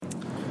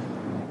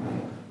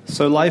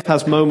So life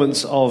has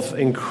moments of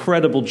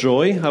incredible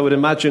joy. I would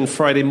imagine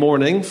Friday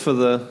morning for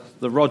the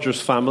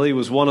Rogers family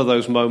was one of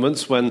those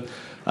moments when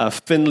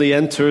Finley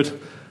entered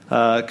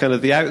kind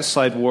of the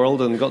outside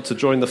world and got to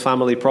join the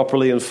family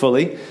properly and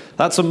fully.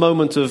 That's a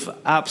moment of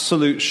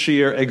absolute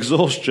sheer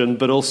exhaustion,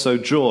 but also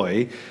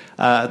joy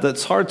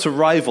that's hard to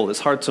rival, it's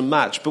hard to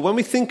match. But when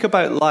we think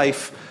about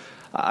life,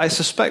 I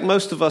suspect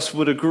most of us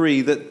would agree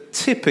that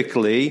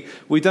typically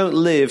we don't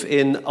live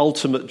in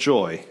ultimate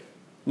joy.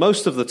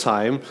 Most of the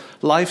time,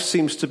 life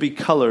seems to be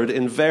colored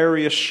in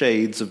various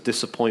shades of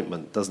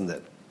disappointment, doesn't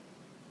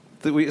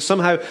it?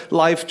 Somehow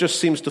life just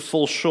seems to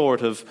fall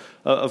short of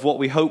what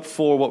we hope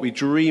for, what we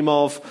dream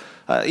of,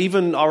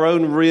 even our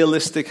own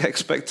realistic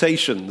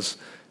expectations.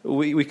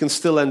 We can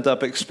still end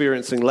up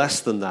experiencing less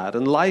than that.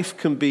 And life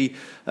can be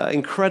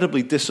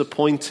incredibly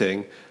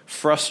disappointing,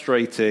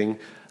 frustrating,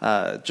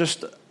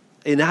 just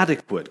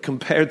inadequate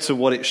compared to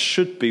what it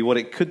should be, what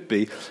it could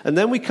be. And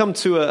then we come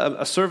to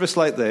a service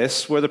like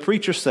this where the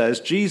preacher says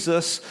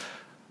Jesus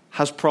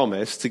has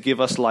promised to give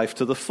us life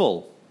to the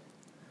full.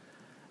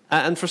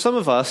 And for some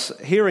of us,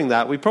 hearing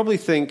that, we probably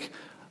think,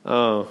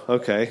 oh,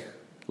 okay,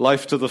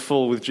 life to the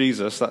full with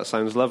Jesus, that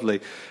sounds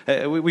lovely.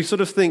 We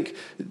sort of think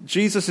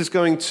Jesus is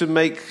going to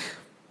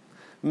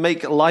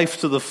make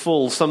life to the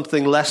full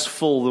something less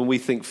full than we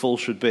think full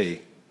should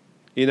be.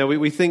 You know,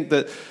 we think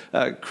that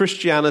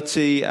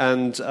Christianity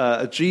and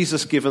a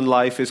Jesus-given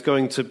life is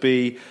going to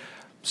be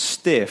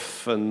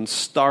stiff and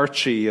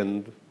starchy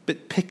and a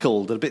bit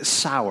pickled and a bit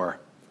sour.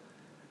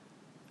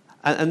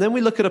 And then we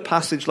look at a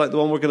passage like the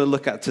one we're going to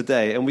look at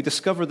today, and we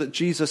discover that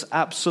Jesus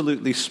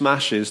absolutely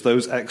smashes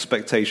those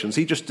expectations.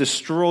 He just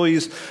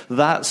destroys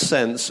that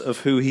sense of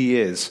who he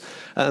is.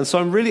 And so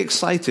I'm really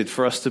excited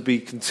for us to be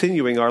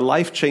continuing our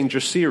Life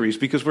Changer series,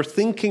 because we're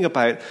thinking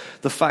about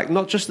the fact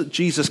not just that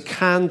Jesus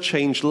can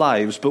change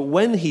lives, but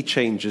when he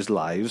changes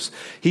lives,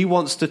 he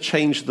wants to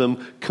change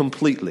them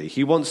completely.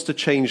 He wants to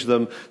change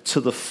them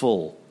to the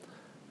full.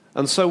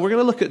 And so we're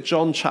going to look at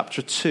John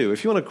chapter 2.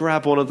 If you want to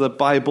grab one of the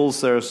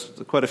Bibles, there's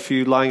quite a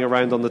few lying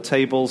around on the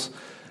tables,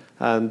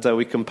 and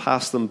we can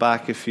pass them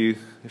back if you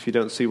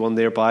don't see one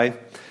nearby.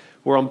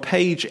 We're on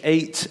page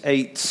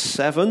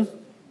 887,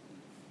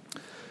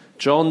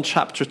 John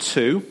chapter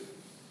 2,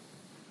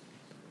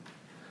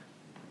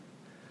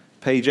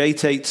 page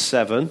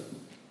 887.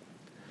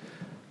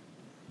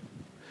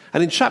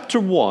 And in chapter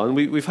 1,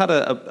 we've had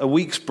a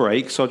week's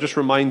break, so I'll just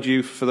remind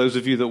you, for those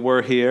of you that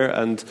were here,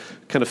 and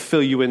kind of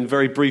fill you in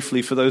very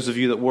briefly for those of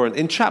you that weren't.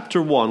 In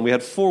chapter 1, we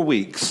had 4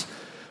 weeks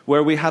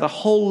where we had a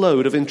whole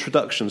load of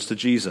introductions to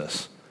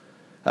Jesus.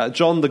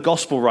 John, the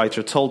gospel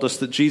writer, told us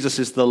that Jesus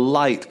is the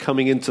light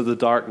coming into the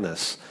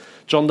darkness.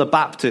 John the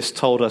Baptist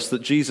told us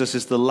that Jesus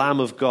is the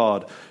Lamb of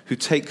God who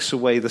takes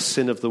away the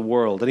sin of the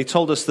world. And he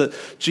told us that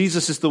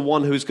Jesus is the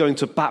one who is going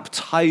to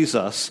baptize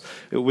us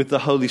with the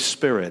Holy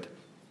Spirit.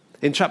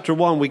 In chapter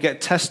 1, we get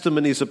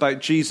testimonies about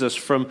Jesus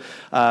from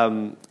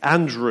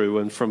Andrew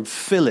and from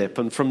Philip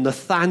and from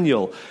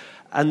Nathaniel.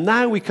 And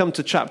now we come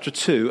to chapter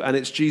 2, and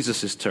it's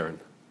Jesus' turn.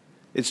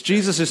 It's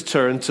Jesus'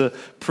 turn to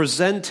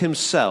present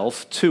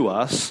himself to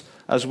us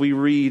as we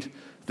read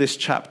this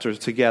chapter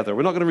together.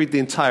 We're not going to read the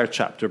entire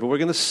chapter, but we're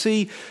going to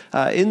see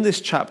in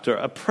this chapter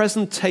a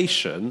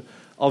presentation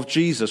of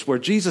Jesus, where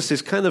Jesus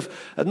is kind of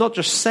not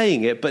just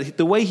saying it, but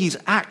the way he's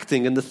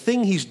acting and the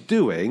thing he's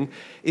doing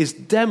is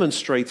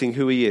demonstrating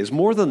who he is.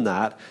 More than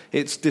that,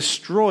 it's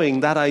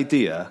destroying that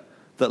idea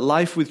that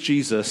life with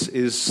Jesus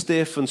is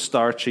stiff and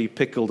starchy,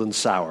 pickled and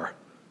sour.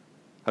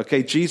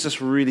 Okay,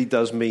 Jesus really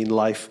does mean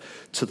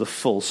life to the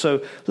full.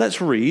 So let's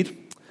read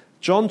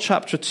John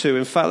chapter 2.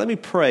 In fact, let me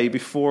pray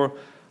before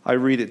I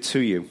read it to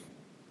you.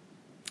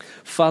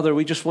 Father,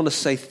 we just want to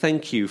say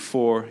thank you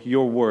for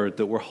your word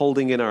that we're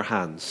holding in our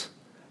hands.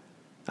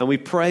 And we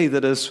pray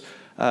that as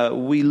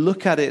we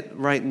look at it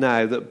right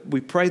now, that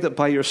we pray that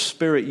by your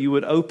Spirit you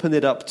would open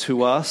it up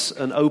to us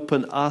and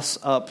open us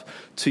up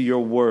to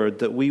your word,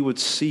 that we would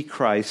see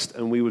Christ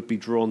and we would be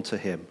drawn to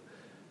him.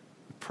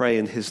 We pray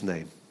in his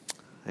name.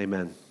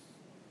 Amen.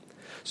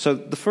 So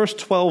the first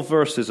 12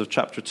 verses of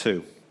chapter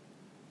 2.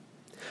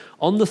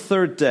 On the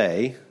third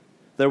day,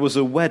 there was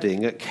a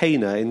wedding at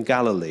Cana in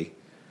Galilee,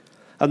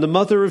 and the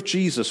mother of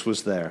Jesus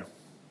was there.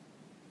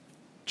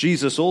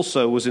 Jesus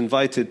also was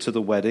invited to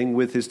the wedding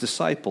with his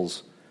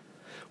disciples.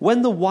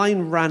 When the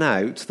wine ran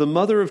out, the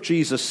mother of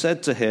Jesus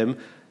said to him,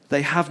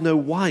 "They have no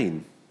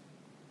wine."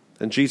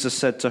 And Jesus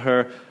said to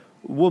her,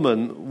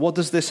 "Woman, what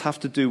does this have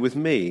to do with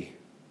me?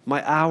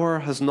 My hour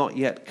has not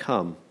yet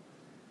come."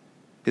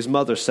 His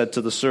mother said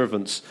to the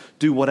servants,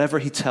 "Do whatever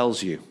he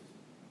tells you."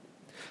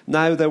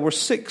 Now there were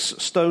 6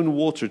 stone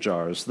water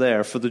jars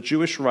there for the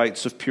Jewish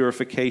rites of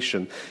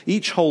purification,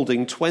 each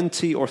holding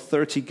 20 or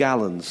 30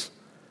 gallons.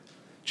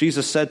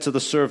 Jesus said to the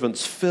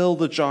servants, "Fill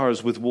the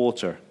jars with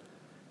water."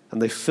 And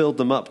they filled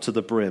them up to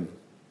the brim.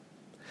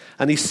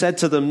 And he said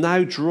to them,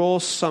 "Now draw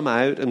some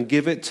out and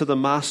give it to the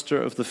master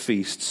of the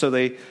feast." So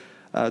they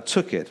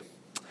took it.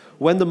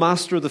 When the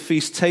master of the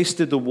feast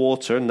tasted the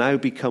water, now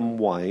become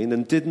wine,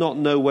 and did not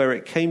know where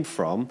it came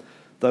from,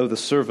 though the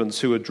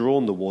servants who had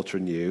drawn the water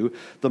knew,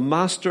 the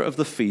master of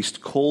the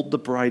feast called the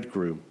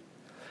bridegroom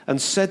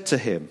and said to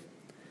him,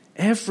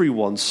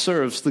 "Everyone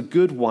serves the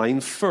good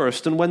wine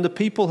first, and when the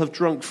people have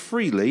drunk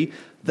freely,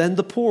 then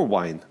the poor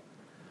wine.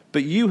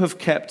 But you have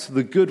kept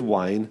the good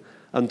wine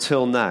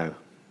until now."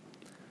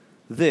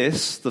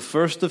 This, the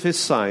first of his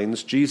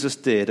signs, Jesus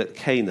did at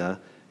Cana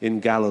in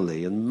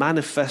Galilee and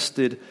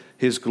manifested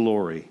his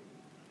glory.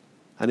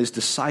 And his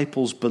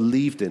disciples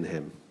believed in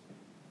him.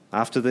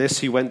 After this,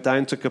 he went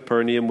down to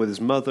Capernaum with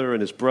his mother and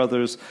his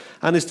brothers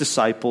and his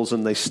disciples,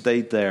 and they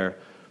stayed there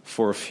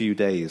for a few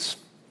days.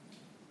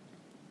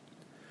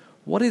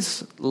 What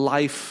is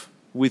life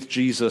with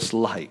Jesus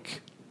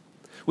like?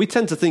 We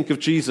tend to think of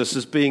Jesus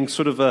as being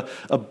sort of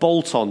a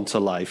bolt-on to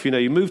life. You know,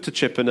 you move to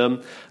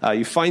Chippenham,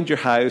 you find your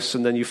house,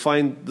 and then you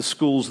find the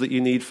schools that you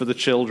need for the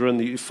children,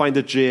 you find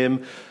a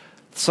gym,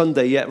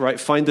 Sunday, yeah, right,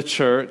 find a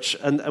church,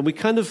 and we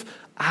kind of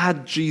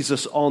add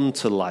Jesus on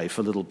to life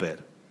a little bit.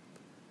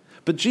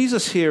 But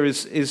Jesus here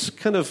is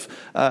kind of,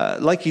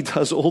 like he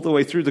does all the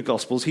way through the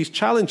Gospels, he's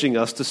challenging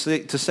us to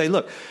say,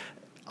 look,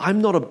 I'm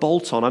not a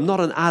bolt-on, I'm not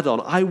an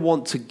add-on. I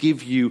want to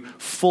give you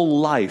full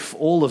life,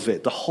 all of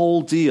it, the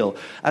whole deal.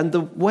 And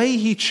the way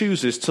he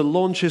chooses to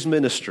launch his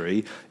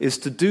ministry is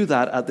to do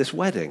that at this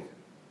wedding.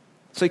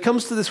 So he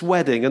comes to this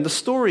wedding, and the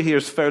story here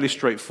is fairly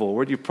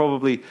straightforward. You've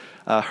probably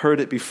heard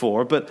it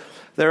before, but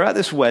they're at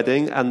this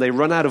wedding, and they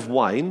run out of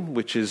wine,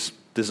 which is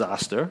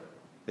disaster.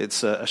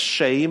 It's a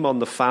shame on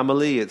the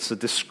family. It's a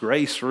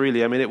disgrace,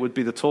 really. I mean, it would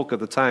be the talk of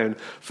the town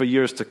for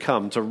years to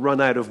come to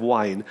run out of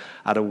wine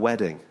at a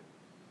wedding.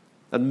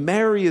 And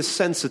Mary is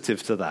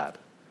sensitive to that.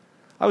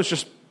 I was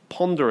just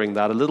pondering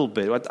that a little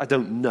bit. I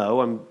don't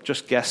know, I'm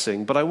just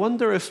guessing. But I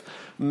wonder if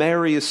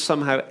Mary is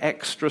somehow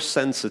extra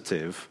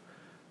sensitive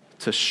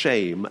to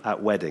shame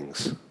at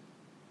weddings.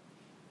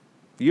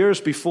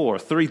 Years before,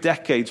 3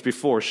 decades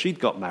before, she'd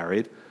got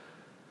married.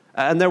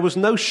 And there was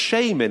no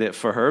shame in it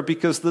for her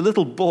because the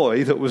little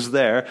boy that was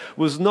there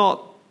was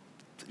not,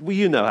 well,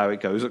 you know how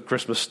it goes at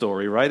Christmas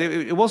Story, right?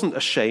 It wasn't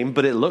a shame,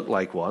 but it looked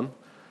like one.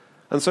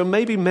 And so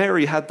maybe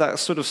Mary had that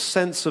sort of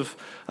sense of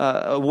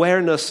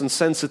awareness and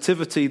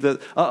sensitivity that,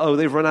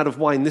 they've run out of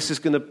wine, this is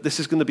going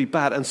to be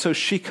bad. And so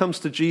she comes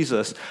to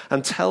Jesus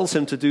and tells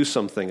him to do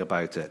something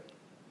about it.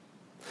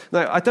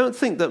 Now, I don't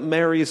think that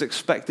Mary is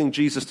expecting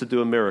Jesus to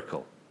do a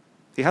miracle.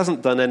 He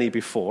hasn't done any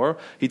before.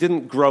 He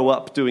didn't grow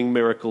up doing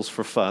miracles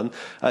for fun.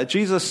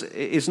 Jesus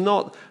is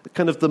not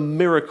kind of the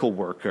miracle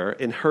worker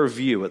in her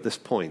view at this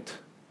point.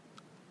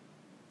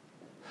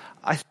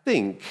 I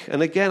think,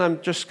 and again,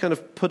 I'm just kind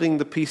of putting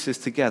the pieces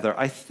together,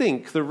 I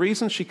think the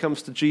reason she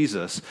comes to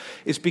Jesus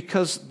is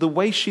because the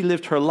way she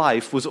lived her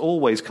life was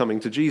always coming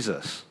to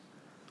Jesus.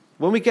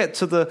 When we get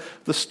to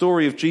the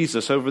story of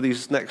Jesus over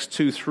these next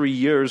 2-3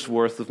 years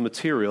worth of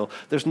material,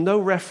 there's no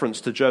reference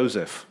to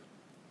Joseph.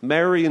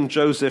 Mary and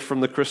Joseph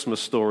from the Christmas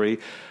Story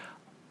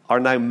are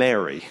now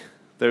Mary.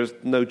 There's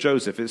no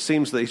Joseph. It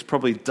seems that he's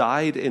probably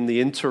died in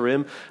the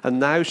interim, and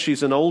now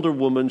she's an older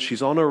woman,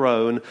 she's on her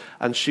own,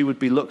 and she would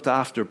be looked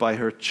after by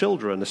her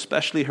children,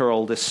 especially her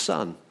oldest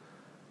son.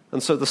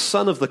 And so the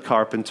son of the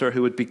carpenter,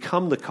 who had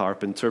become the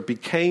carpenter,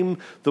 became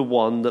the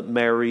one that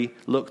Mary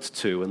looked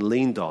to and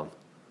leaned on.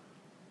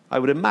 I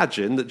would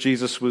imagine that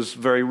Jesus was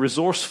very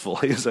resourceful.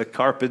 He's a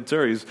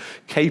carpenter. He's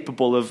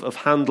capable of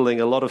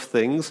handling a lot of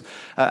things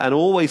and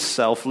always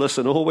selfless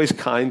and always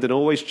kind and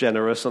always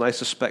generous. And I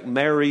suspect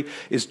Mary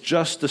is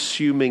just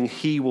assuming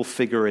he will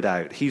figure it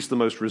out. He's the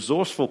most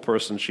resourceful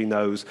person she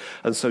knows.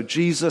 And so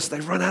Jesus,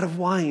 they run out of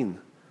wine.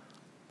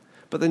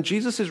 But then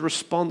Jesus'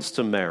 response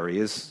to Mary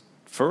is,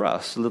 for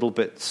us, a little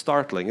bit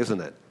startling,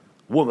 isn't it?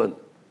 Woman.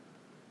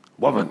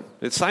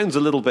 It sounds a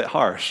little bit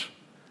harsh.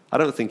 I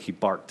don't think he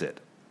barked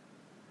it.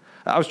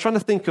 I was trying to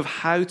think of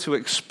how to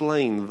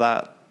explain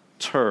that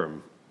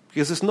term,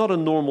 because it's not a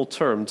normal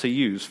term to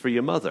use for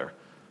your mother.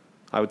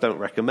 I don't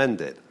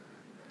recommend it.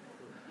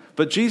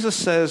 But Jesus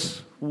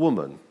says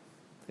woman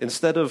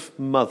instead of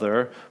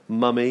mother,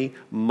 mummy,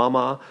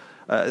 mama.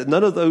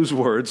 None of those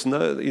words.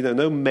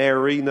 No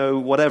Mary, no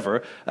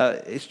whatever.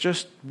 It's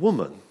just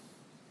woman.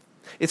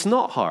 It's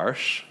not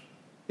harsh.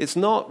 It's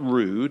not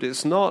rude.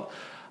 It's not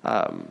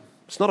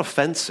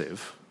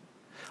offensive.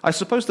 I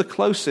suppose the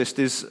closest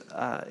is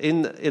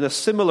in a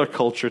similar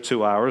culture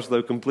to ours,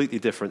 though completely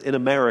different. In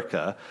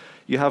America,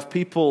 you have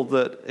people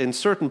that in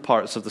certain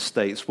parts of the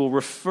States will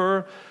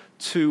refer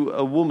to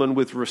a woman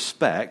with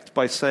respect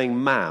by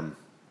saying ma'am,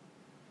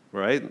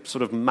 right?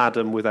 Sort of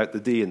madam without the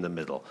D in the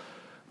middle.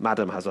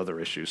 Madam has other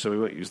issues, so we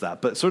won't use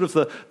that. But sort of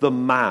the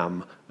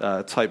ma'am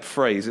type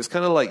phrase. It's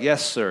kind of like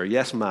yes, sir,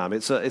 yes, ma'am.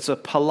 It's a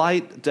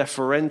polite,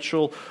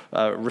 deferential,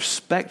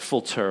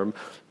 respectful term.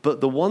 But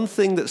the one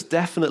thing that's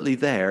definitely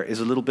there is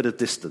a little bit of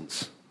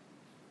distance.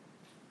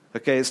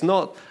 Okay, it's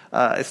not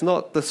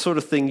the sort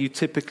of thing you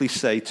typically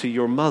say to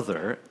your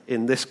mother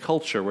in this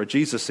culture where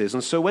Jesus is.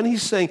 And so when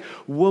he's saying,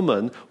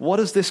 woman, what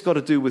has this got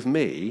to do with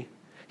me?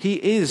 He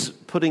is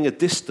putting a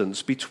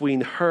distance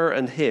between her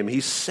and him.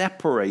 He's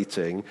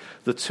separating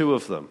the two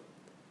of them.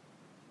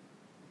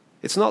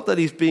 It's not that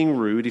he's being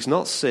rude, he's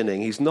not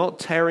sinning, he's not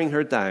tearing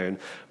her down,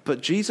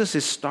 but Jesus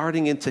is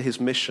starting into his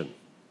mission.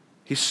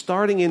 He's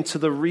starting into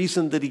the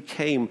reason that he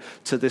came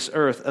to this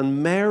earth,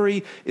 and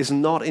Mary is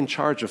not in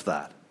charge of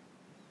that.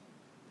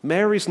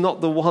 Mary's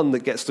not the one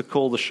that gets to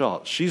call the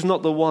shots. She's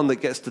not the one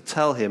that gets to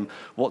tell him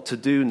what to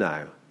do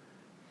now.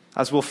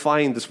 As we'll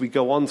find as we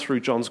go on through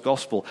John's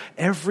gospel,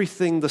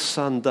 everything the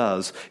Son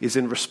does is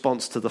in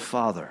response to the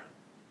Father.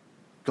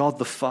 God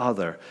the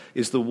Father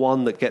is the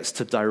one that gets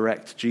to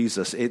direct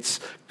Jesus. It's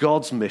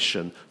God's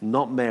mission,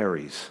 not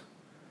Mary's.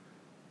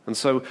 And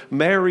so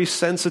Mary's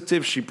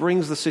sensitive. She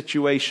brings the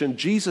situation.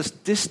 Jesus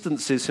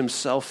distances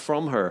himself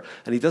from her.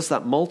 And he does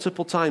that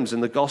multiple times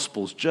in the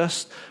Gospels,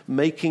 just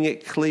making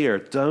it clear,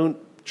 don't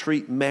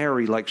treat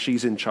Mary like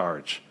she's in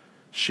charge.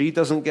 She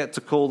doesn't get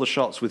to call the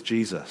shots with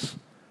Jesus.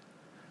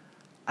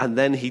 And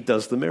then he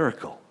does the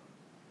miracle.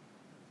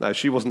 Now,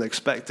 she wasn't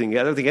expecting it.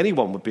 I don't think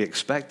anyone would be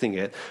expecting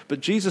it. But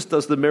Jesus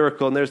does the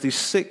miracle, and there's these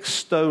 6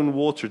 stone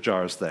water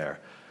jars there.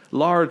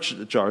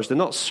 Large jars. They're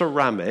not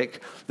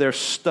ceramic. They're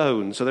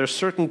stone. So they're a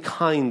certain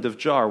kind of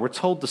jar. We're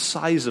told the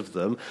size of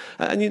them.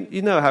 And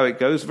you know how it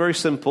goes. Very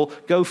simple.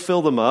 Go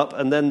fill them up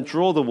and then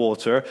draw the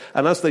water.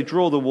 And as they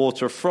draw the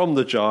water from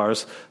the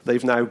jars,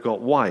 they've now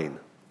got wine.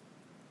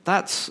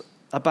 That's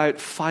about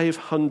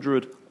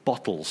 500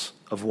 bottles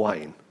of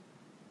wine.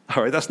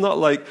 All right, that's not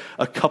like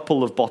a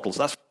couple of bottles.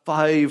 That's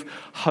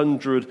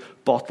 500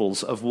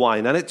 bottles of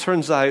wine. And it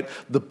turns out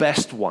the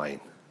best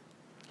wine,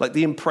 like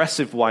the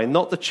impressive wine,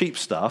 not the cheap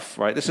stuff,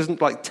 right? This isn't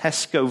like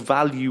Tesco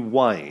value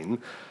wine.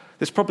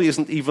 This probably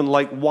isn't even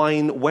like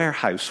wine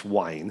warehouse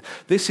wine.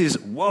 This is,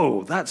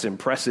 whoa, that's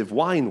impressive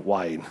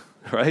wine,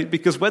 right?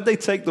 Because when they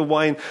take the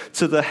wine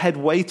to the head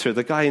waiter,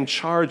 the guy in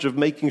charge of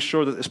making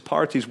sure that this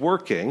party's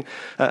working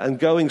and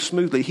going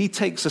smoothly, he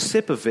takes a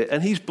sip of it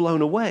and he's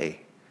blown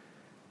away.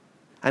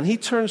 And he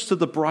turns to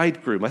the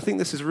bridegroom. I think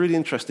this is really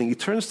interesting. He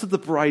turns to the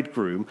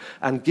bridegroom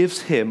and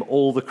gives him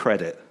all the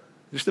credit.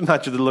 Just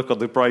imagine the look on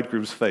the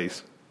bridegroom's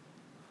face.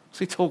 What's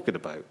he talking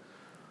about?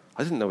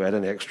 I didn't know we had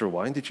any extra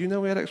wine. Did you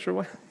know we had extra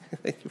wine?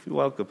 You're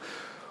welcome.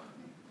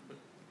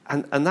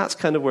 And that's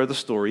kind of where the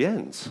story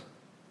ends.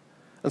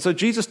 And so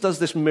Jesus does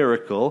this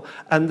miracle,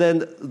 and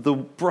then the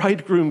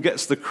bridegroom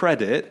gets the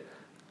credit,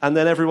 and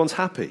then everyone's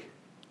happy.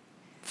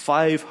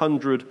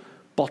 500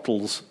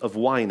 bottles of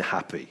wine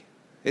happy.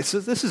 This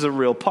is a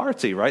real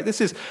party, right? This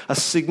is a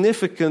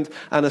significant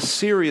and a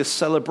serious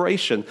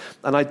celebration.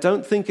 And I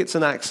don't think it's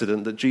an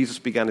accident that Jesus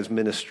began his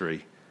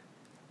ministry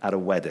at a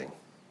wedding.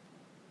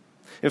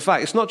 In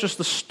fact, it's not just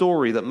the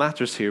story that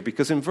matters here,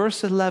 because in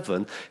verse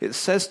 11, it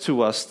says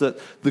to us that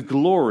the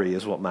glory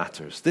is what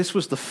matters. This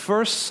was the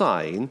first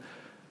sign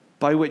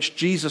by which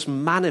Jesus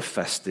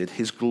manifested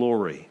his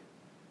glory.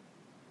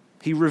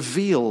 He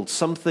revealed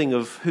something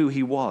of who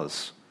he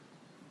was.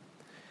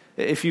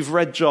 If you've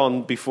read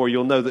John before,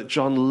 you'll know that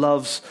John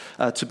loves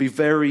to be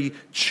very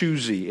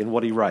choosy in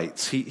what he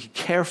writes. He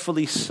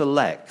carefully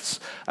selects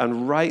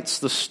and writes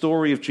the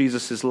story of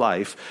Jesus'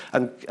 life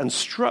and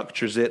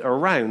structures it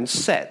around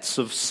sets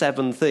of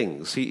 7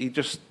 things. He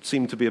just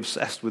seemed to be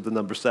obsessed with the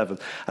number 7.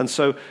 And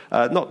so,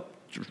 not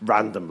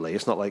randomly,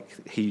 it's not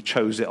like he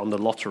chose it on the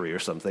lottery or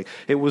something.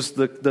 It was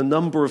the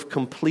number of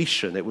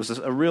completion. It was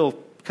a real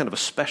kind of a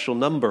special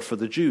number for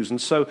the Jews. And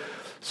so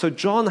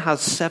John has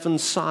 7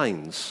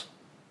 signs.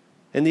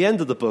 In the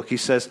end of the book, he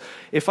says,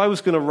 if I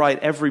was going to write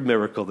every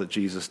miracle that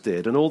Jesus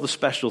did and all the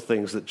special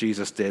things that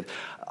Jesus did,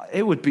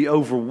 it would be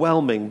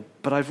overwhelming.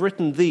 But I've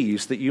written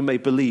these that you may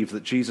believe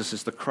that Jesus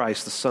is the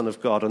Christ, the Son of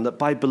God, and that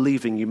by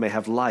believing you may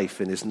have life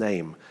in his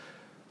name.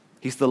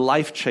 He's the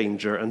life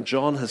changer. And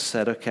John has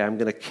said, okay, I'm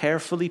going to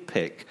carefully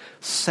pick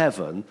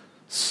 7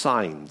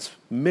 signs,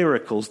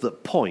 miracles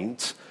that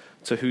point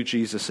to who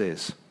Jesus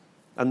is.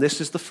 And this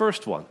is the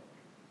first one.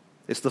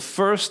 It's the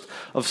first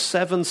of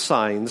 7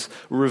 signs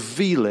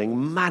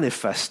revealing,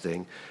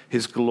 manifesting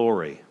his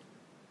glory.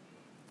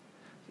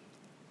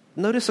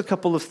 Notice a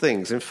couple of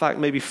things, in fact,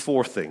 maybe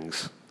 4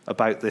 things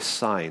about this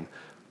sign.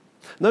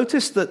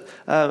 Notice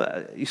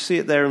that, you see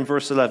it there in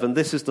verse 11,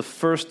 this is the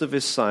first of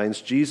his signs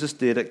Jesus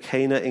did at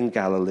Cana in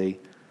Galilee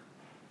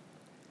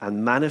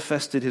and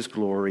manifested his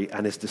glory,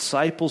 and his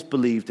disciples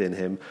believed in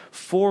him.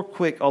 4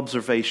 quick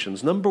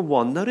observations. Number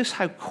 1, notice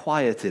how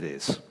quiet it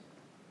is.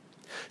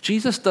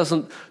 Jesus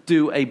doesn't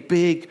do a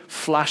big,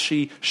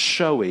 flashy,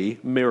 showy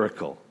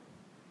miracle.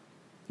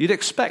 You'd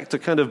expect a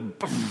kind of,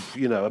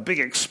 a big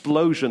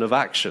explosion of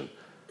action.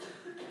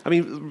 I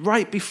mean,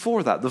 right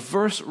before that, the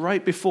verse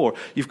right before,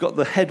 you've got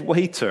the head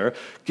waiter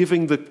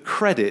giving the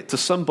credit to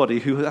somebody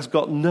who has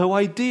got no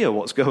idea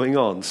what's going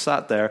on,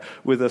 sat there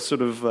with a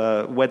sort of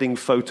wedding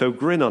photo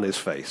grin on his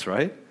face,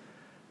 right?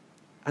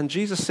 And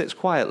Jesus sits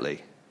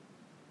quietly.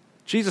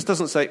 Jesus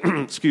doesn't say,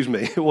 excuse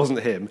me, it wasn't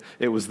him,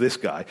 it was this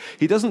guy.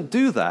 He doesn't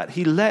do that.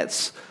 He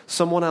lets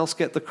someone else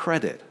get the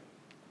credit.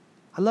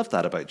 I love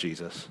that about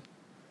Jesus.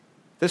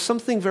 There's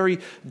something very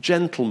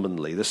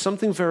gentlemanly. There's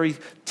something very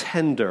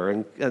tender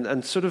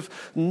and sort of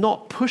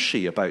not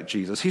pushy about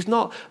Jesus. He's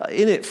not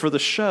in it for the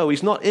show.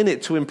 He's not in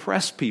it to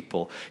impress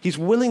people. He's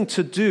willing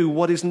to do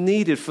what is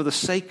needed for the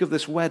sake of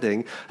this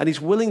wedding, and he's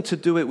willing to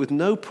do it with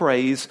no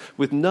praise,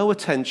 with no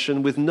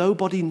attention, with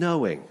nobody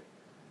knowing.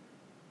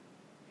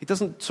 He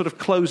doesn't sort of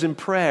close in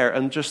prayer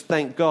and just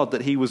thank God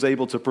that he was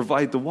able to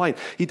provide the wine.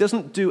 He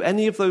doesn't do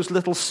any of those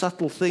little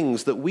subtle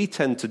things that we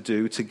tend to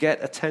do to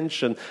get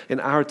attention in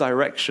our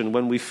direction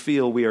when we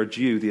feel we are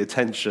due the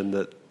attention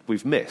that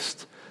we've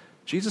missed.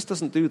 Jesus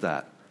doesn't do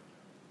that.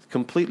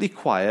 Completely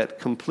quiet,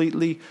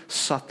 completely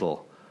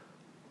subtle.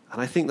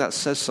 And I think that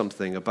says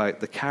something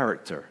about the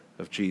character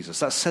of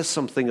Jesus. That says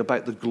something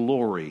about the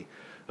glory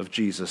of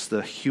Jesus,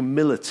 the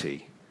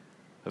humility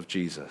of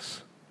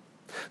Jesus.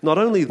 Not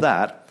only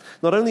that,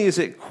 not only is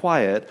it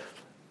quiet,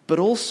 but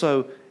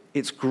also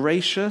it's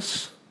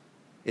gracious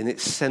and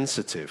it's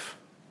sensitive.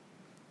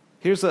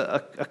 Here's a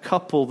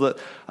couple that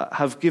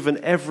have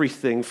given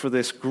everything for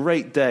this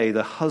great day.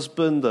 The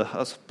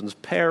husband's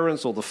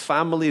parents, all the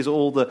families,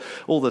 all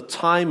the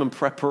time and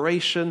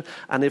preparation.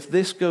 And if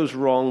this goes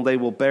wrong, they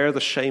will bear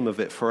the shame of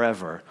it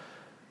forever.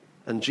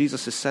 And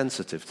Jesus is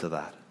sensitive to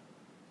that.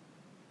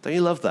 Don't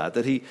you love that?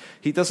 That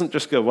he doesn't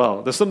just go,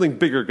 well, there's something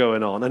bigger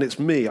going on, and it's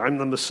me, I'm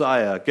the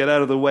Messiah, get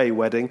out of the way,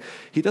 wedding.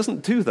 He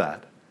doesn't do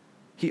that.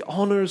 He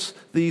honors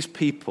these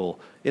people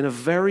in a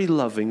very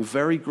loving,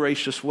 very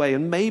gracious way.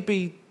 And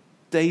maybe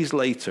days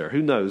later,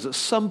 who knows, at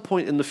some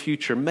point in the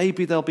future,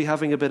 maybe they'll be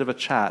having a bit of a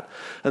chat.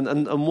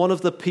 And one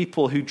of the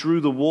people who drew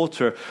the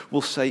water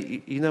will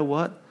say, you know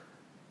what?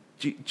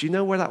 Do you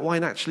know where that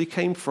wine actually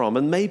came from?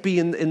 And maybe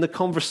in the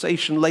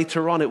conversation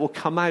later on, it will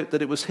come out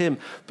that it was him.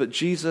 But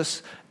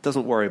Jesus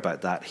doesn't worry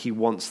about that. He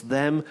wants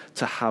them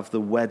to have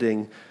the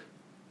wedding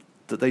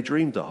that they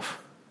dreamed of.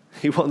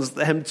 He wants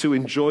them to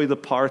enjoy the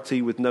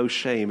party with no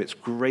shame. It's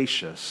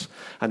gracious,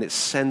 and it's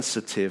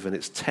sensitive, and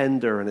it's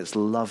tender, and it's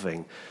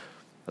loving,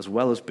 as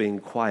well as being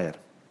quiet.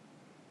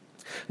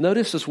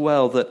 Notice as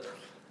well that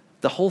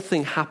the whole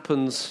thing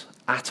happens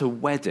at a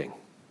wedding.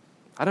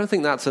 I don't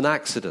think that's an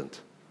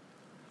accident.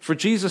 For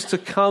Jesus to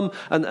come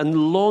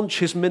and launch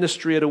his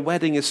ministry at a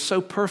wedding is so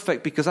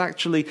perfect, because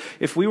actually,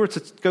 if we were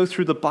to go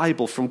through the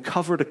Bible from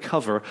cover to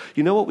cover,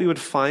 you know what we would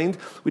find?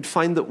 We'd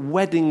find that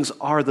weddings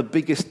are the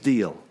biggest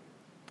deal.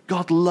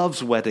 God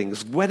loves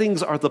weddings.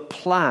 Weddings are the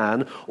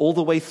plan all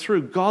the way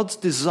through. God's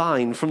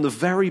design from the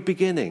very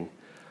beginning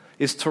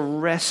is to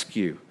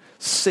rescue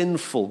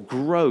sinful,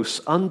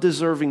 gross,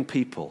 undeserving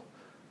people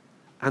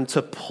and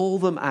to pull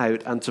them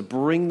out and to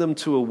bring them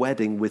to a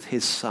wedding with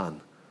his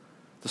Son.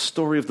 The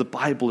story of the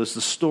Bible is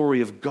the story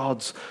of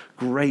God's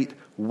great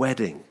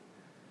wedding.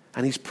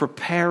 And he's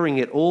preparing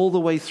it all the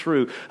way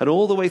through. And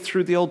all the way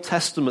through the Old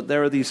Testament,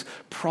 there are these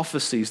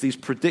prophecies, these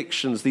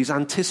predictions, these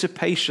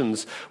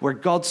anticipations where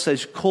God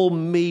says, call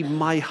me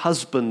my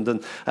husband.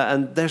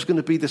 And there's going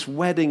to be this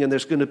wedding, and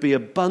there's going to be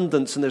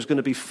abundance, and there's going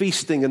to be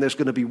feasting, and there's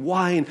going to be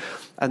wine.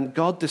 And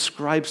God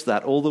describes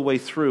that all the way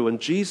through. And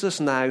Jesus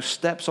now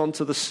steps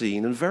onto the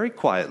scene and very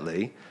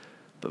quietly,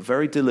 but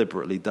very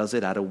deliberately does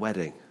it at a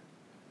wedding.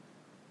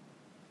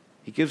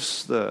 He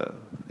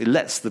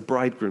lets the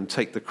bridegroom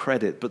take the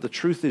credit, but the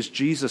truth is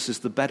Jesus is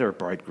the better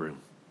bridegroom.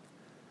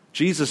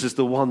 Jesus is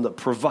the one that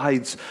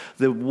provides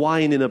the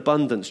wine in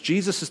abundance.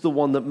 Jesus is the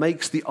one that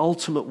makes the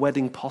ultimate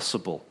wedding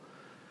possible.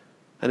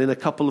 And in a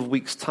couple of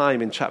weeks'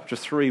 time, in chapter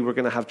 3, we're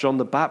going to have John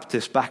the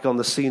Baptist back on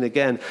the scene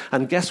again.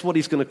 And guess what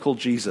he's going to call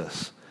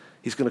Jesus?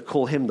 He's going to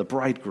call him the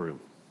bridegroom.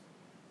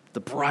 The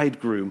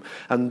bridegroom.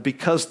 And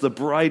because the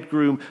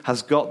bridegroom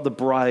has got the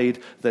bride,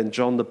 then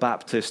John the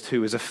Baptist,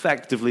 who is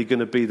effectively going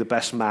to be the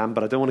best man,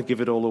 but I don't want to give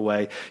it all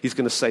away, he's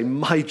going to say,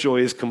 my joy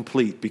is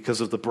complete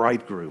because of the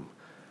bridegroom.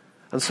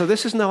 And so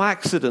this is no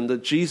accident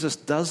that Jesus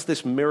does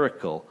this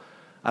miracle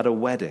at a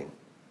wedding.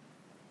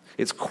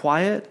 It's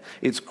quiet,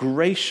 it's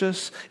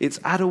gracious, it's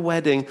at a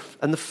wedding.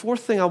 And the fourth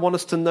thing I want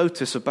us to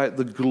notice about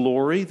the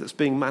glory that's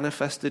being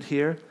manifested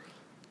here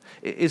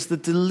is the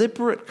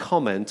deliberate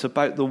comment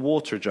about the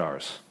water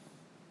jars.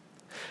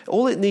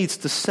 All it needs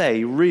to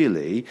say,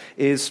 really,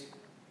 is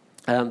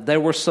there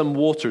were some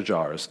water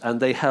jars, and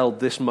they held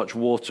this much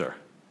water.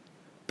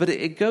 But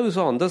it goes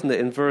on, doesn't it,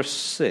 in verse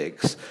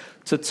 6,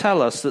 to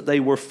tell us that they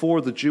were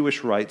for the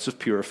Jewish rites of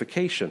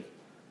purification.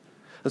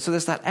 And so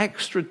there's that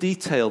extra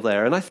detail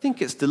there, and I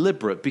think it's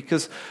deliberate,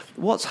 because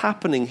what's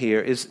happening here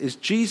is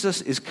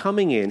Jesus is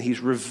coming in, he's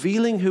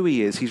revealing who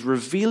he is, he's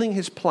revealing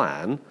his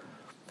plan,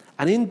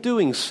 and in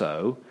doing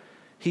so,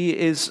 he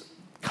is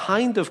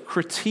kind of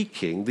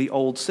critiquing the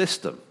old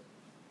system.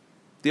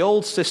 The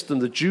old system,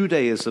 the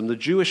Judaism, the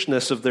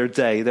Jewishness of their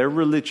day, their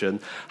religion,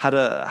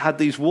 had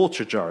these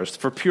water jars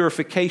for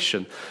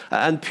purification.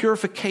 And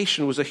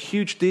purification was a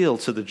huge deal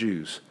to the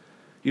Jews.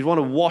 You'd want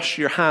to wash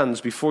your hands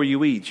before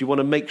you eat. You want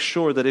to make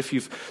sure that if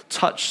you've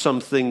touched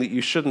something that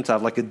you shouldn't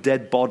have, like a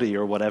dead body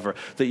or whatever,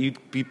 that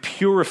you'd be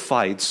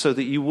purified so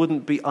that you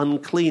wouldn't be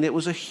unclean. It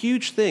was a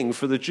huge thing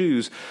for the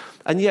Jews.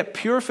 And yet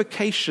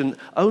purification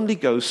only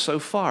goes so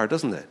far,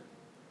 doesn't it?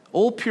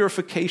 All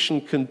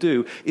purification can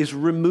do is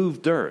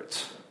remove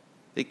dirt.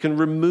 It can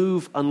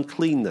remove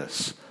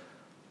uncleanness,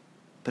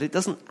 but it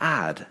doesn't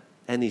add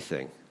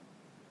anything.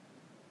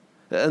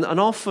 And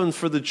often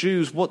for the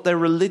Jews, what their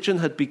religion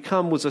had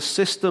become was a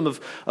system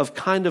of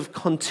kind of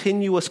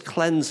continuous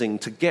cleansing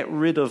to get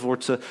rid of or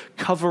to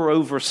cover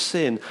over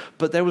sin.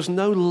 But there was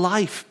no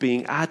life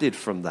being added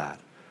from that.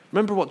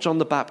 Remember what John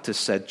the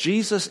Baptist said,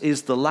 Jesus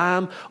is the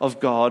Lamb of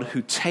God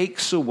who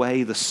takes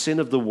away the sin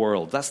of the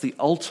world. That's the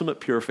ultimate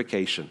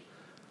purification.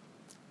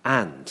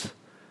 And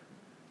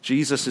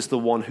Jesus is the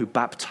one who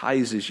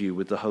baptizes you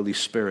with the Holy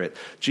Spirit.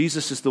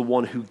 Jesus is the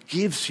one who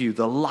gives you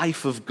the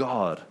life of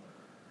God.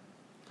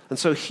 And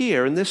so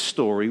here in this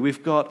story,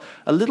 we've got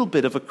a little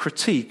bit of a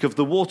critique of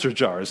the water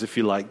jars, if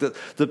you like. That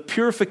the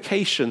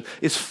purification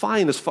is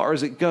fine as far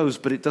as it goes,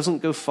 but it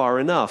doesn't go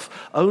far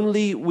enough.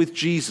 Only with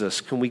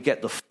Jesus can we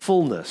get the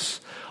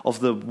fullness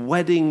of the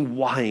wedding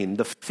wine,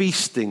 the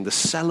feasting, the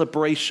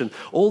celebration,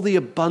 all the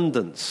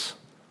abundance.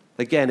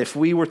 Again, if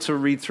we were to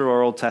read through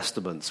our Old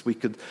Testaments, we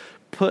could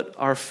put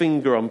our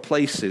finger on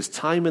places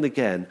time and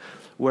again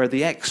where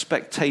the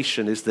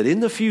expectation is that in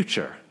the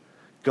future,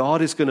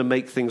 God is going to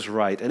make things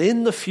right. And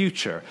in the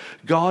future,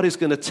 God is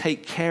going to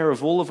take care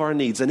of all of our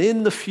needs. And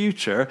in the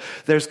future,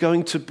 there's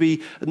going to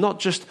be not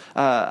just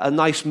a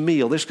nice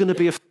meal. There's going to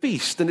be a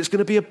feast, and it's going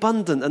to be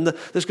abundant. And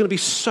there's going to be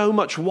so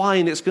much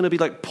wine, it's going to be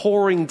like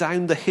pouring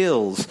down the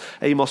hills.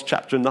 Amos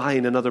chapter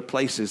 9 and other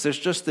places. There's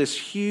just this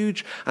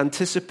huge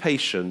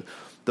anticipation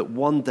that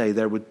one day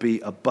there would be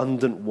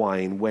abundant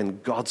wine when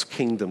God's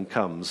kingdom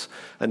comes.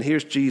 And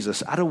here's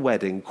Jesus at a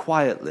wedding,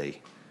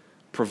 quietly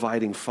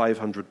providing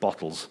 500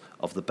 bottles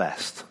of the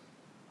best.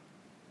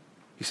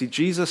 You see,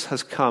 Jesus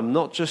has come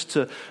not just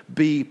to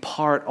be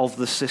part of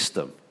the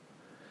system.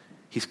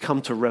 He's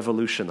come to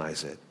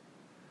revolutionize it.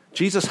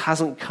 Jesus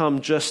hasn't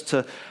come just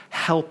to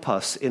help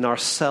us in our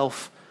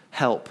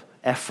self-help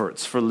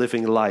efforts for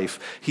living life.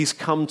 He's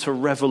come to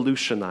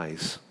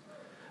revolutionize.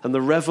 And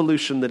the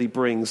revolution that he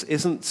brings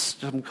isn't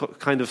some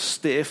kind of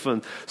stiff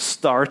and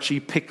starchy,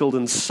 pickled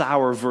and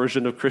sour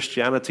version of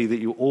Christianity that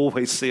you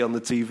always see on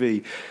the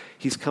TV.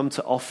 He's come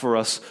to offer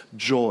us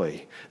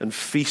joy and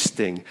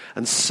feasting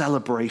and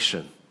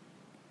celebration.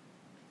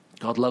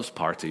 God loves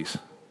parties.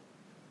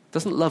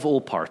 Doesn't love all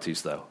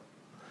parties, though.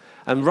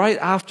 And right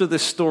after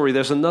this story,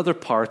 there's another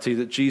party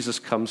that Jesus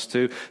comes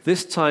to.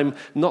 This time,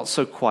 not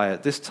so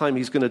quiet. This time,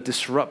 he's going to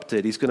disrupt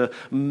it. He's going to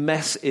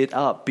mess it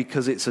up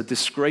because it's a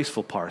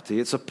disgraceful party.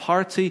 It's a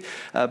party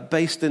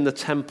based in the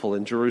temple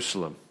in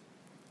Jerusalem.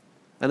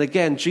 And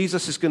again,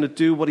 Jesus is going to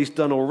do what he's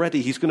done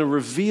already. He's going to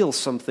reveal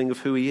something of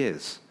who he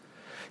is.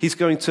 He's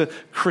going to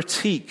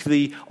critique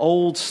the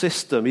old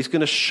system. He's going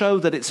to show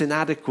that it's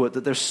inadequate,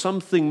 that there's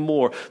something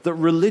more, that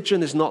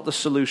religion is not the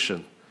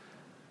solution.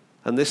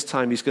 And this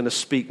time he's going to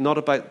speak not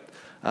about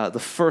the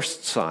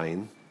first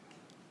sign,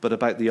 but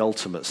about the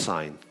ultimate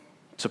sign,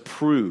 to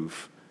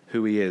prove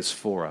who he is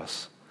for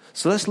us.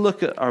 So let's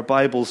look at our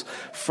Bibles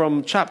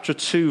from chapter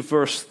 2,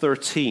 verse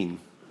 13.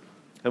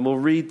 And we'll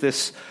read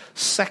this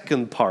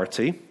second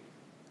party.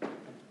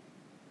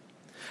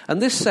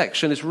 And this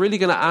section is really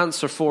going to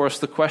answer for us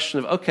the question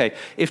of, okay,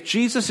 if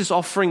Jesus is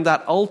offering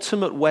that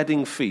ultimate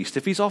wedding feast,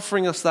 if he's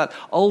offering us that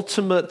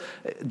ultimate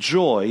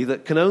joy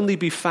that can only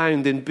be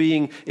found in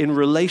being in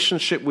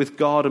relationship with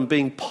God and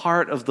being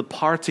part of the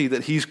party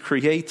that he's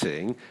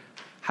creating,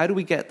 how do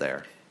we get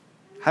there?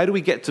 How do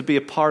we get to be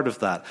a part of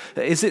that?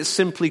 Is it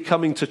simply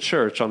coming to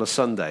church on a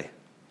Sunday?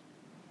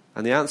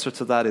 And the answer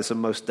to that is a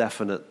most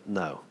definite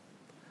no.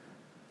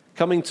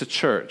 Coming to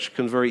church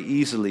can very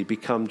easily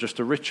become just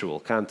a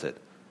ritual, can't it?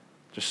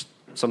 Just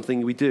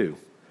something we do.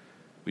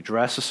 We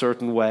dress a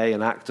certain way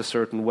and act a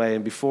certain way,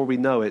 and before we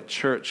know it,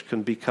 church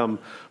can become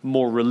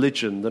more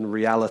religion than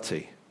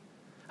reality.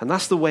 And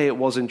that's the way it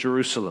was in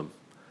Jerusalem.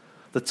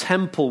 The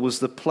temple was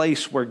the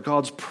place where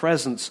God's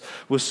presence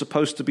was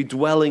supposed to be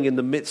dwelling in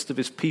the midst of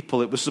his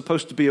people. It was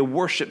supposed to be a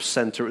worship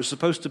center. It was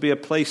supposed to be a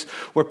place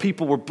where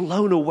people were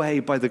blown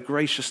away by the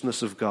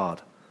graciousness of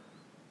God.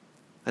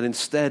 And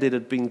instead, it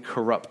had been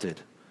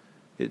corrupted.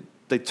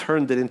 They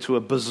turned it into a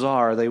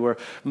bazaar. They were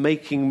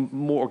giving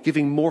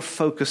more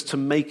focus to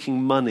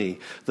making money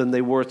than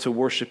they were to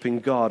worshiping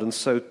God. And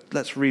so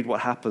let's read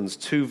what happens.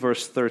 2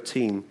 verse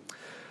 13.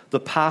 The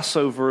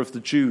Passover of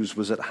the Jews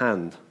was at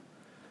hand,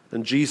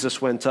 and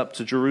Jesus went up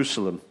to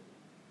Jerusalem.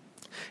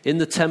 In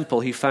the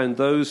temple he found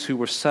those who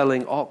were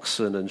selling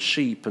oxen and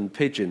sheep and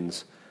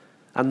pigeons,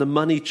 and the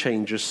money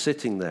changers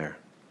sitting there.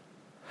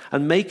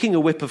 And making a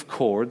whip of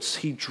cords,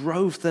 he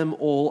drove them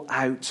all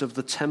out of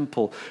the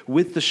temple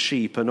with the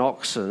sheep and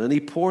oxen. And he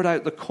poured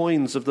out the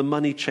coins of the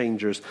money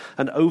changers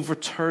and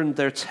overturned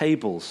their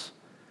tables.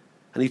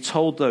 And he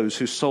told those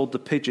who sold the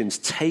pigeons,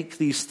 "Take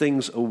these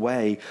things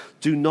away.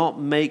 Do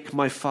not make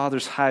my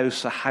Father's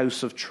house a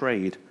house of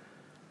trade."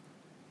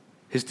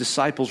 His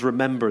disciples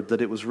remembered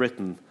that it was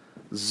written,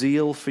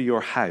 "Zeal for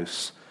your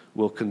house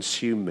will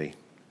consume me."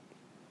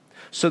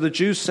 So the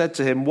Jews said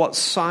to him, "What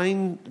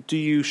sign do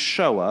you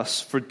show us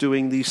for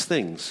doing these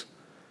things?"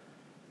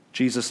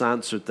 Jesus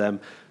answered them,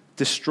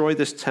 "Destroy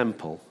this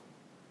temple,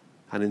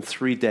 and in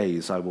 3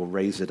 days I will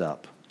raise it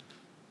up."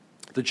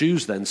 The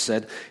Jews then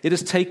said, "It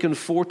has taken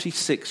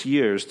 46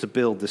 years to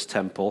build this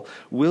temple.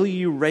 Will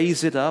you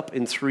raise it up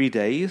in 3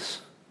 days?"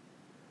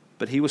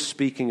 But he was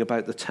speaking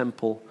about the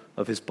temple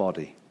of his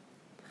body.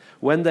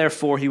 When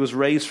therefore he was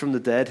raised from the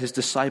dead, his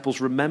disciples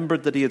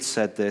remembered that he had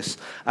said this,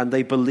 and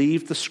they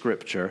believed the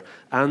scripture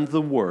and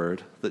the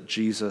word that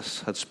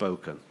Jesus had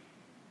spoken.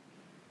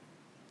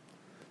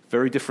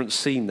 Very different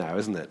scene now,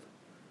 isn't it?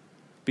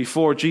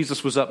 Before,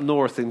 Jesus was up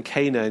north in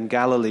Cana in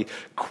Galilee,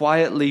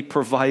 quietly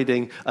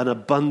providing an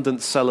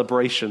abundant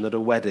celebration at a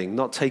wedding,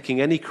 not taking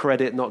any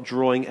credit, not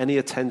drawing any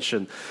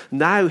attention.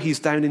 Now he's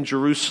down in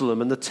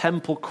Jerusalem, and the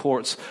temple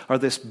courts are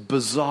this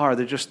bizarre,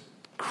 they're just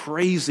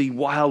crazy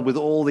wild with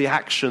all the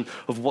action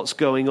of what's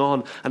going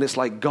on. And it's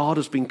like God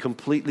has been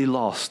completely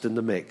lost in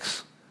the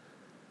mix.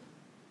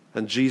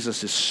 And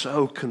Jesus is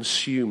so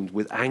consumed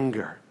with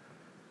anger,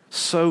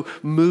 so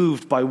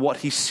moved by what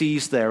he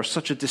sees there,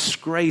 such a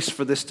disgrace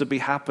for this to be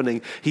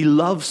happening. He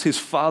loves his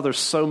Father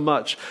so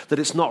much that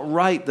it's not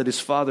right that his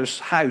Father's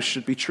house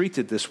should be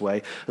treated this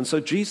way. And so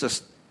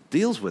Jesus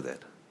deals with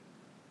it.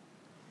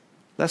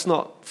 Let's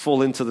not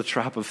fall into the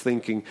trap of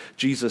thinking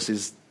Jesus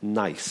is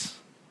nice.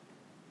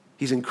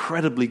 He's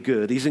incredibly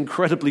good. He's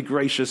incredibly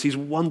gracious. He's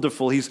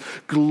wonderful. He's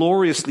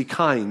gloriously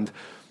kind.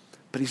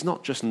 But he's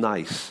not just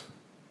nice.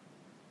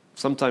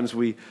 Sometimes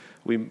we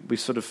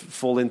sort of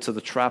fall into the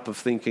trap of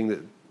thinking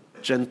that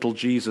gentle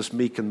Jesus,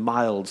 meek and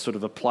mild, sort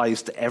of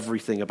applies to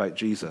everything about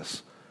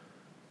Jesus.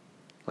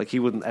 Like he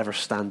wouldn't ever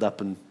stand up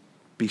and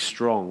be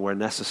strong where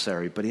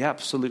necessary, but he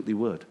absolutely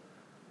would.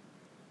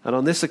 And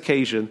on this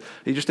occasion,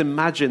 you just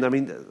imagine, I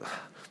mean,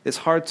 it's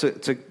hard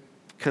to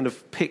kind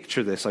of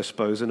picture this, I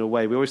suppose, in a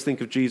way. We always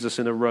think of Jesus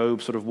in a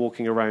robe, sort of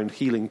walking around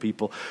healing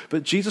people.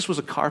 But Jesus was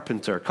a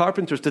carpenter.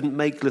 Carpenters didn't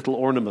make little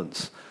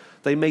ornaments.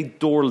 They made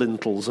door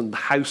lintels and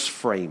house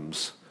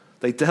frames.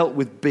 They dealt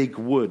with big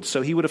wood,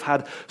 so he would have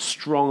had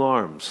strong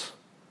arms.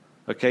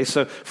 Okay,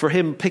 so for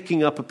him,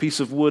 picking up a piece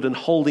of wood and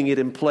holding it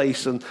in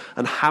place and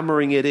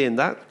hammering it in,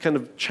 that kind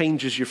of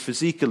changes your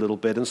physique a little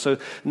bit. And so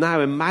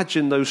now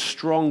imagine those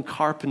strong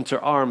carpenter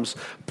arms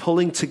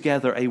pulling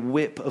together a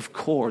whip of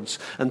cords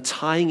and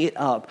tying it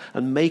up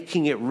and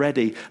making it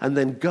ready and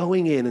then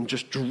going in and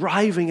just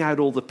driving out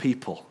all the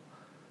people.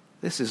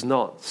 This is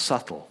not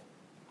subtle.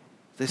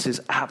 This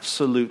is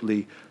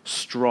absolutely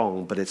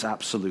strong, but it's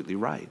absolutely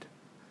right.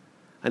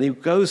 And he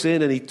goes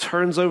in and he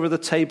turns over the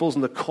tables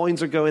and the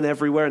coins are going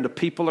everywhere and the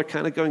people are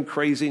kind of going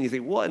crazy and you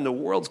think, what in the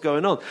world's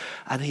going on?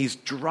 And he's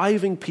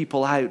driving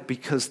people out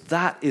because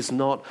that is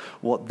not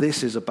what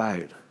this is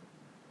about.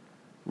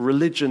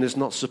 Religion is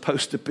not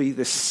supposed to be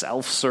this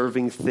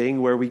self-serving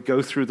thing where we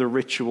go through the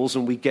rituals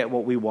and we get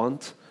what we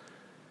want.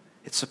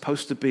 It's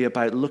supposed to be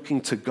about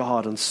looking to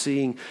God and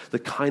seeing the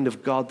kind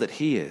of God that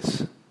he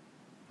is,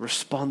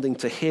 responding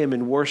to him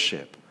in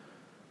worship.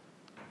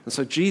 And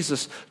so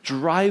Jesus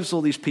drives all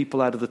these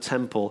people out of the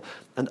temple,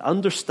 and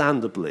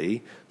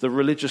understandably, the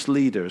religious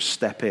leaders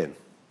step in.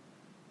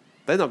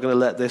 They're not going to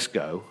let this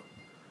go.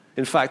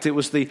 In fact, it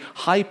was the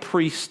high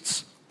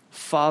priest's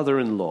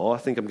father-in-law, I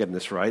think I'm getting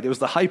this right, it was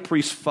the high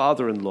priest's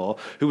father-in-law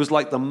who was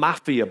like the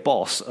mafia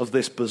boss of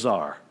this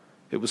bazaar.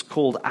 It was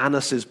called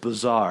Annas'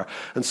 Bazaar.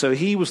 And so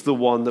he was the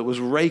one that was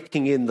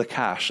raking in the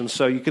cash. And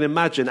so you can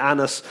imagine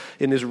Annas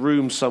in his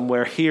room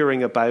somewhere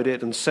hearing about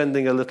it and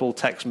sending a little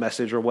text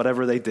message or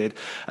whatever they did.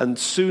 And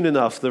soon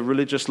enough, the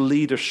religious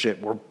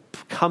leadership were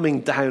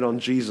coming down on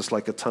Jesus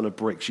like a ton of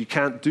bricks. You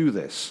can't do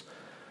this.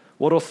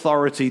 What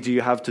authority do you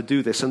have to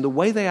do this? And the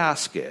way they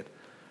ask it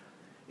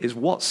is,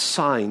 what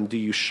sign do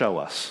you show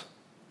us?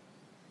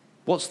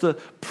 What's the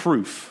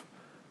proof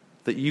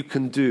that you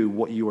can do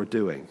what you are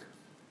doing?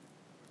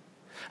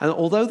 And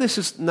although this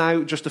is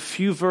now just a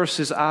few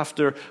verses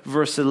after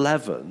verse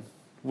 11,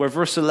 where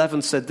verse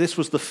 11 said this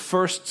was the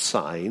first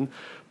sign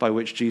by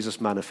which Jesus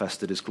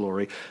manifested his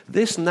glory,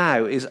 this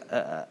now is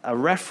a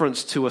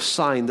reference to a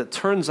sign that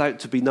turns out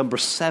to be number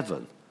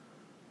 7.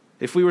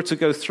 If we were to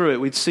go through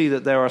it, we'd see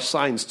that there are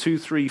signs 2,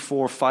 3,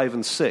 4, 5,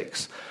 and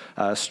 6,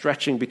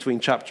 stretching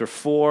between chapter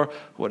 4,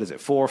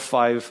 4,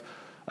 5,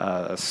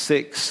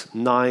 6,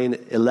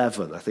 9,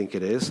 11, I think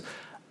it is.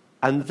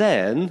 And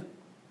then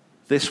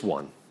this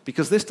one.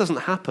 Because this doesn't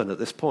happen at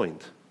this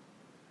point.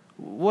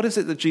 What is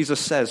it that Jesus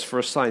says for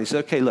a sign? He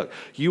says, okay, look,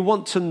 you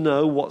want to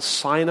know what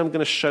sign I'm going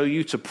to show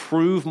you to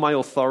prove my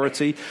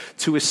authority,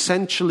 to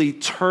essentially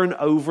turn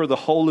over the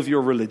whole of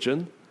your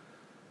religion?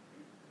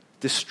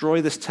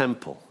 Destroy this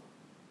temple,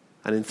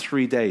 and in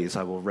 3 days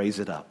I will raise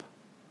it up.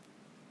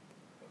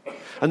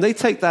 And they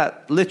take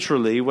that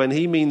literally when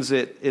he means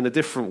it in a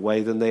different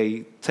way than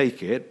they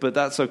take it, but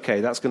that's okay.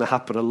 That's going to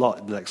happen a lot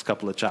in the next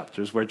couple of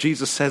chapters, where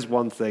Jesus says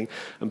one thing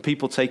and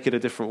people take it a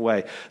different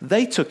way.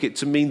 They took it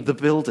to mean the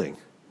building.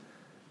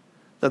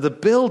 Now, the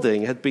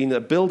building had been a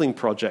building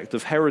project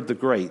of Herod the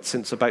Great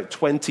since about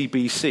 20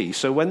 BC.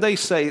 So when they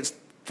say it's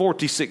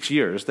 46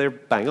 years, they're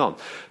bang on.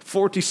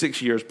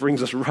 46 years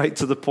brings us right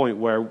to the point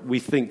where we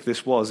think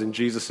this was in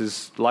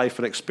Jesus' life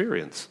and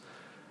experience.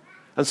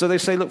 And so they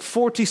say, look,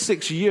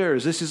 46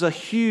 years, this is a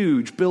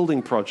huge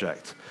building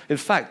project. In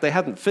fact, they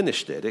hadn't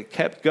finished it. It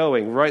kept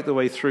going right the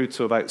way through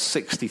to about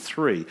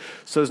 63.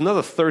 So there's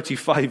another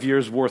 35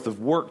 years worth of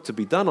work to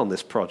be done on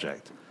this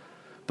project.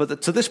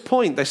 But to this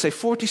point, they say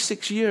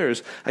 46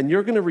 years, and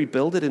you're going to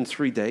rebuild it in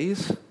 3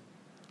 days?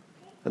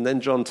 And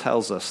then John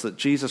tells us that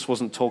Jesus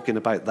wasn't talking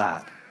about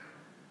that.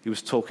 He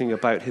was talking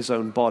about his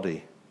own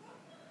body.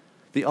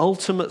 The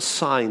ultimate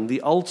sign,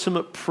 the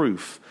ultimate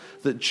proof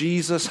that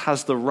Jesus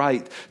has the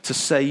right to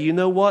say, you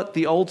know what,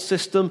 the old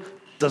system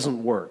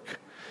doesn't work.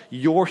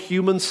 Your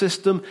human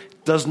system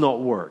does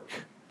not work.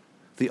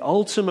 The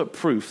ultimate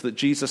proof that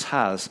Jesus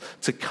has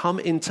to come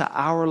into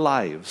our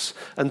lives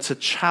and to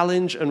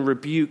challenge and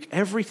rebuke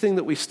everything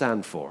that we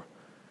stand for.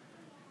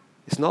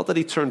 It's not that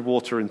he turned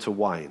water into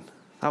wine.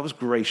 That was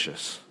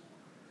gracious.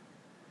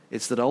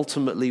 It's that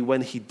ultimately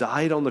when he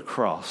died on the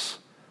cross,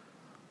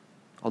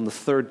 on the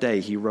third day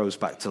he rose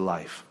back to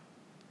life.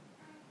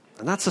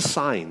 And that's a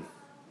sign.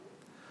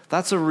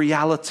 That's a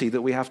reality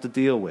that we have to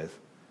deal with.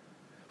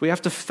 We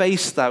have to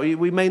face that.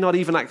 We may not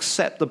even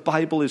accept the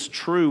Bible is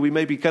true. We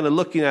may be kind of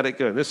looking at it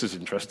going, this is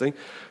interesting,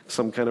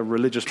 some kind of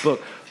religious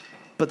book.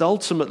 But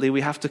ultimately,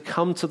 we have to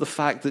come to the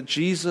fact that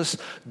Jesus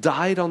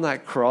died on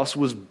that cross,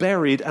 was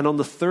buried, and on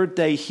the third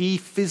day, he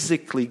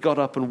physically got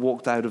up and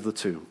walked out of the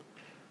tomb.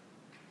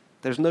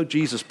 There's no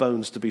Jesus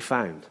bones to be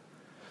found.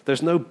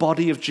 There's no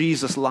body of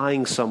Jesus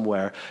lying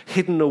somewhere,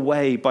 hidden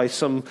away by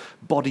some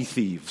body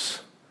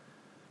thieves,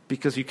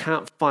 because you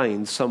can't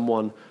find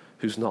someone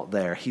who's not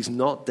there. He's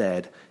not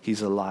dead,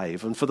 he's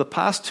alive. And for the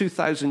past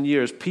 2,000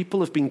 years, people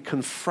have been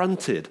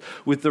confronted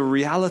with the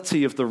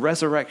reality of the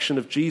resurrection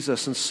of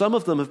Jesus, and some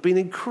of them have been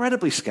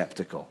incredibly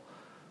skeptical.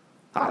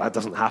 That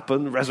doesn't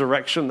happen.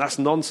 Resurrection, that's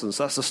nonsense.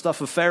 That's the stuff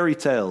of fairy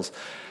tales.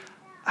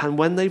 And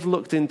when they've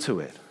looked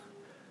into it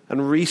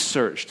and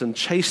researched and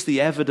chased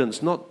the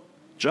evidence, not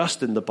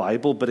just in the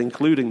Bible, but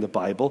including the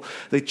Bible,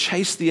 they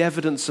chase the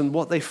evidence, and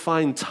what they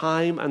find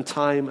time and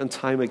time and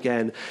time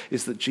again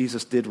is that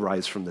Jesus did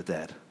rise from the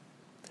dead.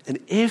 And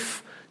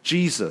if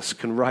Jesus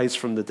can rise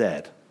from the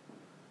dead,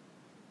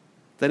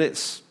 then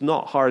it's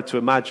not hard to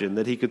imagine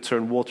that he could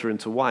turn water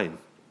into wine.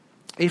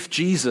 If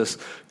Jesus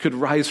could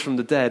rise from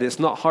the dead, it's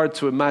not hard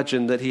to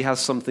imagine that he has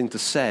something to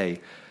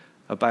say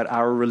about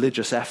our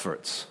religious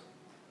efforts.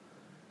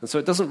 And so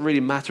it doesn't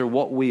really matter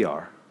what we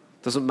are.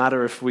 It doesn't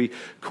matter if we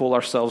call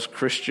ourselves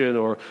Christian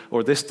or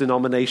this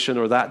denomination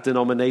or that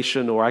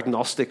denomination or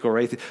agnostic or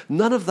atheist.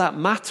 None of that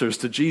matters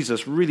to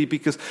Jesus, really,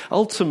 because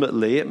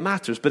ultimately it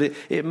matters. But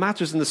it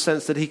matters in the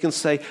sense that he can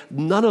say,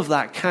 none of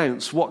that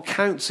counts. What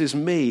counts is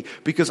me,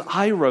 because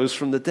I rose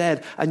from the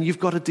dead, and you've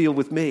got to deal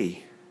with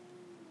me.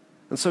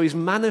 And so he's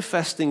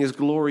manifesting his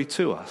glory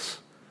to us.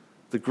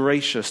 The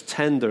gracious,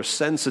 tender,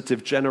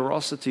 sensitive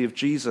generosity of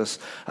Jesus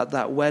at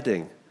that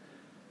wedding,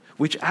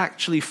 which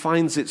actually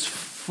finds its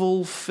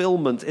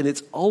fulfillment in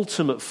its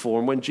ultimate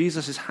form when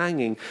Jesus is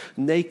hanging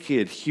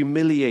naked,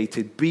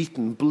 humiliated,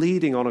 beaten,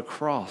 bleeding on a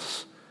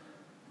cross.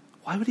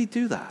 Why would he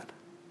do that?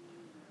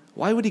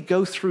 Why would he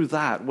go through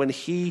that when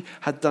he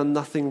had done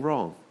nothing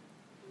wrong?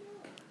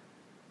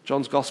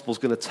 John's gospel is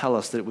going to tell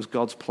us that it was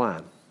God's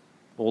plan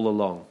all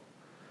along.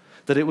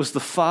 That it was the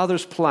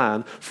Father's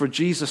plan for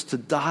Jesus to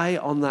die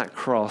on that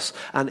cross,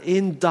 and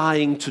in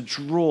dying to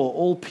draw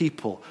all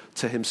people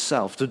to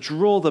himself, to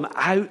draw them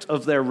out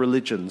of their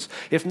religions,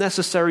 if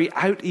necessary,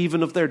 out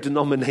even of their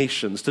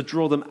denominations, to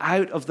draw them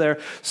out of their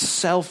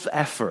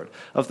self-effort,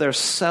 of their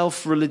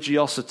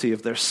self-religiosity,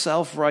 of their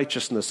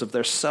self-righteousness, of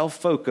their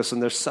self-focus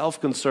and their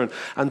self-concern,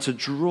 and to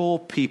draw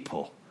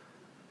people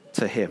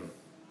to him.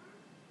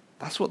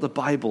 That's what the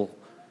Bible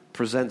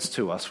presents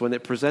to us. When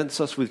it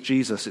presents us with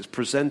Jesus, it's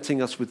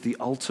presenting us with the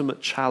ultimate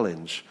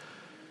challenge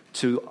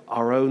to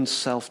our own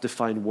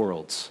self-defined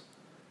worlds.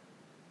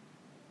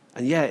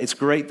 And yeah, it's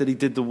great that he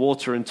did the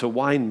water into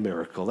wine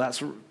miracle.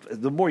 That's,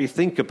 the more you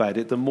think about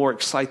it, the more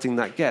exciting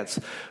that gets.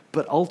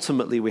 But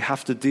ultimately, we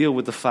have to deal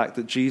with the fact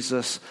that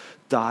Jesus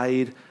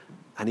died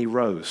and he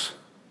rose.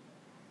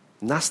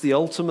 And that's the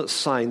ultimate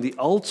sign, the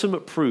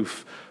ultimate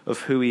proof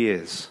of who he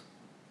is.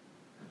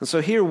 And so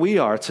here we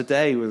are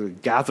today with a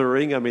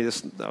gathering. I mean,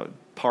 this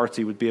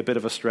party would be a bit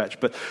of a stretch,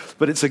 but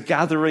it's a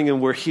gathering, and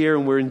we're here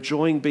and we're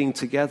enjoying being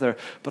together.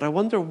 But I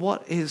wonder,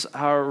 what is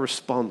our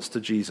response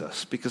to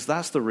Jesus? Because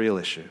that's the real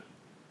issue.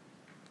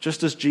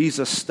 Just as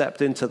Jesus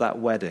stepped into that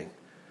wedding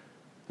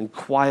and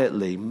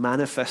quietly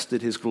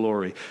manifested his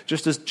glory,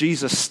 just as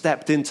Jesus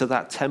stepped into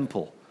that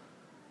temple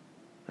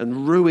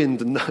and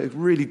ruined and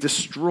really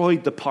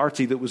destroyed the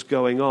party that was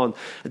going on,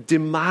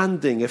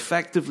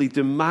 effectively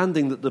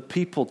demanding that the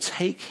people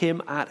take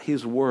him at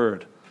his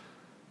word.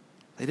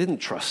 They didn't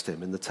trust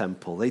him in the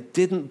temple. They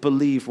didn't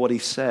believe what he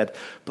said,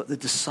 but the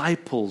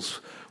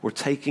disciples were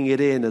taking it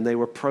in and they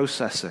were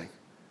processing.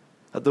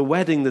 At the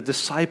wedding, the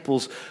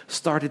disciples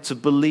started to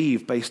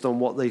believe based on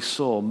what they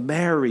saw.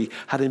 Mary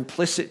had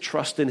implicit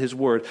trust in his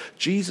word.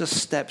 Jesus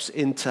steps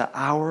into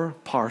our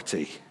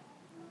party,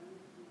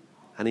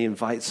 and he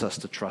invites us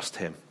to trust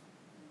him,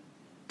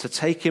 to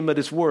take him at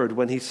his word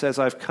when he says,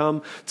 I've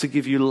come to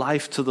give you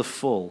life to the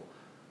full.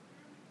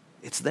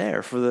 It's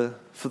there for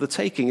the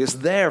taking. It's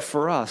there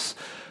for us.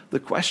 The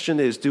question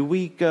is, do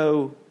we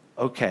go,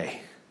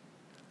 okay,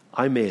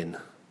 I'm in.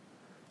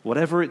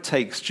 Whatever it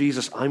takes,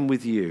 Jesus, I'm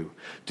with you.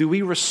 Do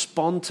we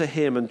respond to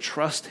him and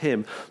trust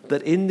him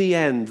that in the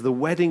end, the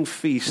wedding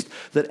feast,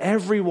 that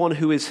everyone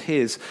who is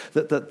his,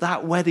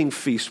 that wedding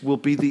feast will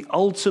be the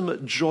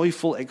ultimate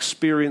joyful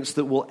experience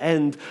that will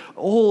end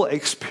all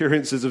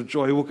experiences of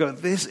joy? We'll go,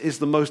 this is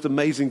the most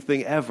amazing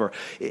thing ever.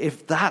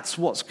 If that's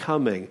what's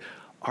coming,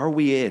 are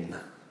we in?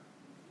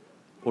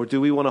 Or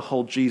do we want to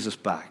hold Jesus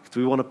back? Do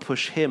we want to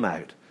push him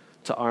out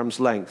to arm's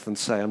length and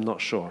say, I'm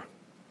not sure?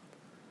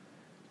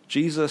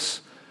 Jesus,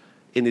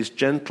 in his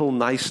gentle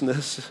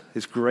niceness,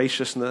 his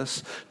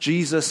graciousness,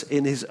 Jesus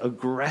in his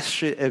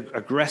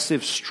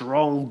aggressive,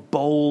 strong,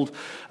 bold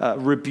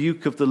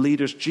rebuke of the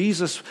leaders,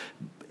 Jesus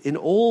in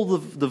all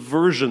the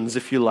versions,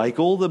 if you like,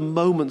 all the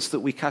moments that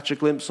we catch a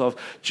glimpse of,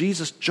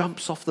 Jesus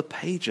jumps off the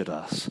page at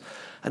us.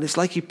 And it's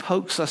like he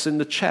pokes us in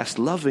the chest,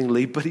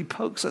 lovingly, but he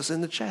pokes us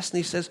in the chest and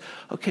he says,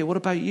 okay, what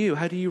about you?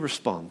 How do you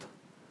respond?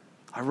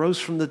 I rose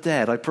from the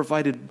dead. I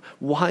provided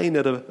wine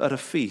at a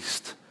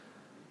feast.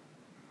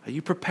 Are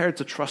you prepared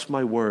to trust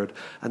my word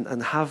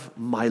and have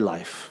my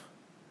life?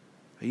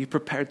 Are you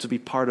prepared to be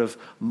part of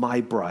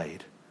my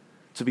bride?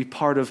 To be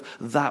part of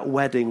that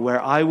wedding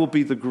where I will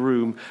be the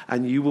groom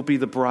and you will be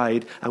the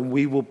bride and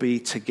we will be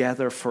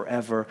together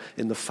forever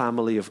in the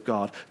family of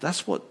God?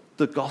 That's what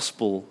the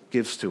gospel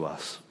gives to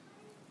us.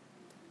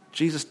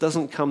 Jesus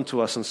doesn't come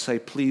to us and say,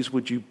 please,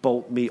 would you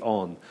bolt me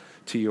on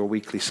to your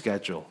weekly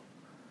schedule?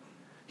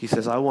 He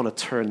says, I want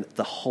to turn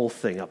the whole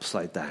thing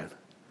upside down.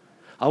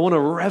 I want to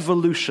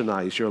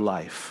revolutionize your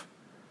life.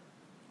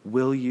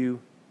 Will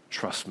you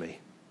trust me?